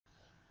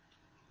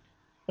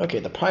Okay,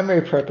 the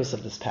primary purpose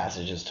of this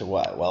passage is to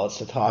what? Well, it's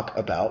to talk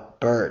about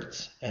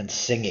birds and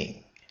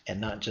singing, and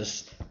not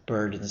just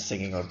bird and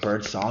singing or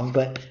bird song,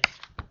 but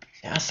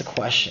ask the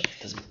question,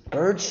 does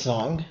bird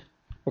song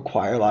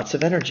require lots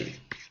of energy?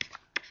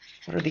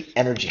 What are the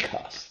energy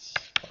costs?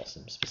 Well,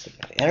 some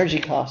specific energy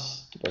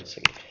costs to bird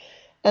singing.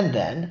 And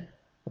then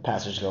the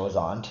passage goes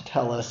on to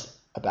tell us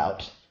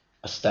about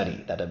a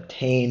study that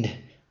obtained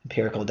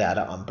empirical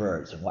data on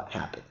birds and what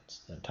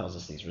happens. And it tells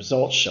us these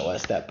results show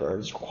us that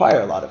birds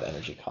require a lot of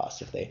energy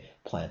costs if they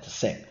plan to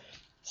sing.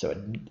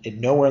 So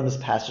nowhere in this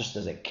passage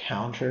does it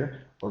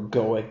counter or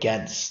go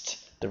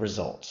against the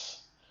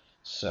results.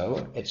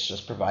 So it's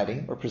just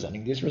providing or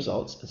presenting these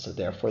results, and so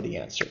therefore the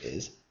answer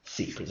is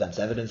C, presents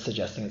evidence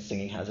suggesting that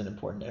singing has an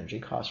important energy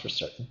cost for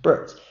certain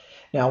birds.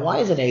 Now, why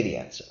isn't A the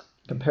answer?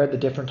 Compare the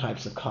different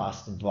types of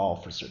costs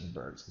involved for certain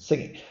birds and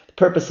singing. The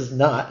purpose is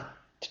not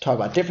to talk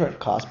about different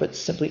costs, but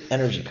simply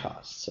energy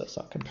costs. So it's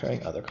not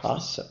comparing other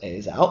costs, so A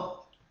is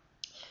out.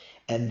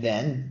 And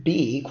then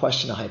B,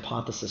 question a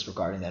hypothesis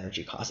regarding the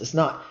energy cost. It's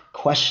not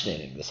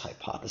questioning this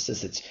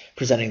hypothesis, it's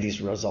presenting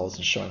these results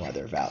and showing why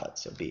they're valid.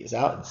 So B is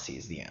out and C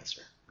is the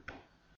answer.